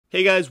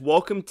Hey guys,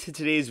 welcome to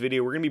today's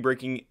video. We're going to be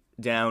breaking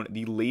down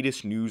the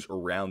latest news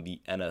around the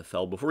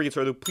NFL. Before we get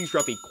started, please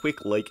drop a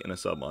quick like and a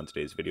sub on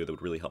today's video. That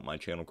would really help my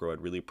channel grow.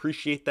 I'd really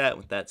appreciate that.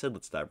 With that said,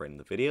 let's dive right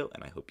into the video,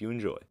 and I hope you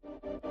enjoy.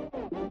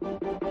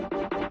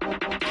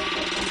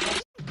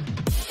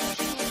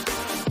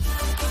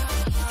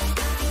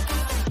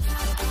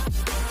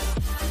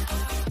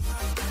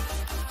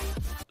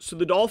 So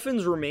the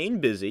Dolphins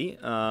remain busy,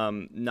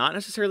 not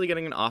necessarily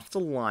getting an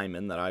offensive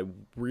lineman that I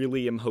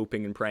really am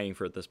hoping and praying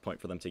for at this point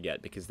for them to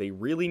get, because they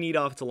really need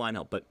offensive line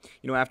help. But,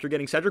 after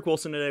getting Cedric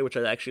Wilson today, which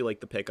I actually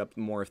like to pick up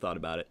the more I've thought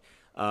about it,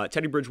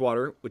 Teddy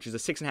Bridgewater, which is a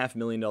 $6.5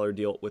 million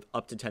deal with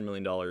up to $10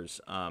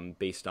 million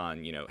based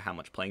on, how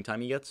much playing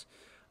time he gets.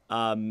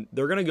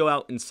 They're going to go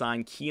out and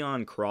sign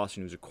Keion Crossen,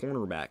 who's a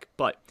cornerback,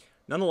 but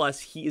nonetheless,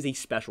 he is a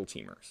special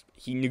teamer.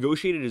 He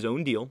negotiated his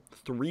own deal,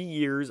 3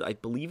 years. I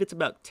believe it's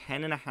about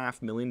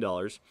 $10.5 million.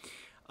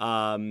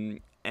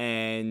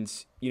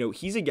 And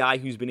he's a guy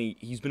who's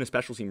been a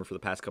special teamer for the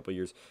past couple of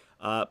years.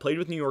 Played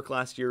with New York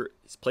last year.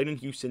 He's played in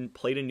Houston.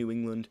 Played in New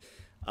England.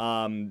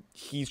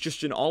 He's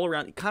just an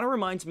all-around. It kind of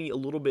reminds me a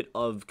little bit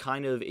of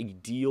kind of a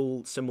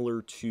deal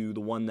similar to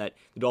the one that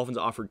the Dolphins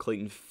offered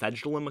Clayton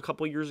Fejedelem a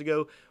couple of years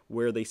ago,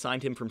 where they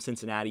signed him from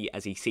Cincinnati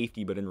as a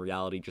safety, but in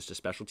reality just a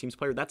special teams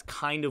player. That's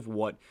kind of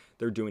what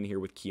they're doing here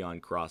with Keion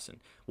Crossen.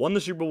 Won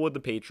the Super Bowl with the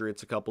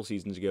Patriots a couple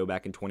seasons ago,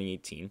 back in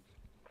 2018.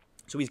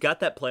 So he's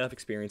got that playoff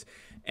experience,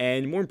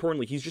 and more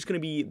importantly, he's just going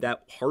to be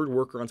that hard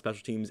worker on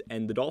special teams,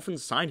 and the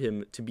Dolphins signed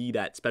him to be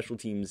that special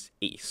teams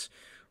ace.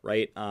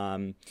 Right,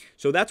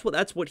 so that's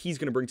what he's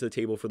going to bring to the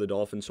table for the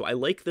Dolphins. So I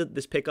like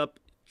this pickup.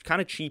 It's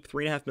kind of cheap,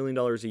 $3.5 million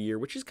a year,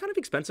 which is kind of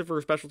expensive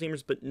for special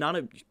teamers, but not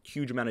a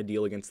huge amount of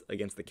deal against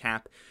the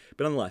cap.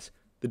 But nonetheless,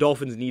 the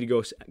Dolphins need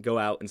to go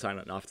out and sign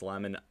an offensive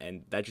lineman,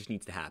 and that just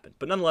needs to happen.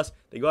 But nonetheless,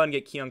 they go out and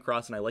get Keion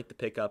Crossen. I like the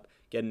pickup,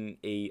 getting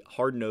a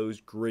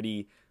hard-nosed,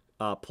 gritty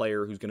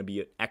player who's going to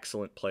be an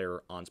excellent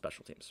player on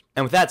special teams.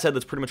 And with that said,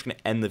 that's pretty much going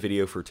to end the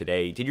video for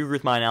today. Did you agree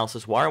with my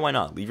analysis? Why or why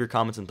not? Leave your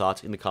comments and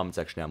thoughts in the comment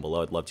section down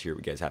below. I'd love to hear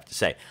what you guys have to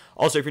say.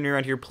 Also, if you're new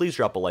around here, please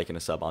drop a like and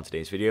a sub on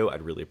today's video.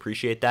 I'd really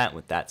appreciate that. And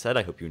with that said,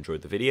 I hope you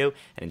enjoyed the video.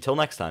 And until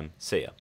next time, see ya.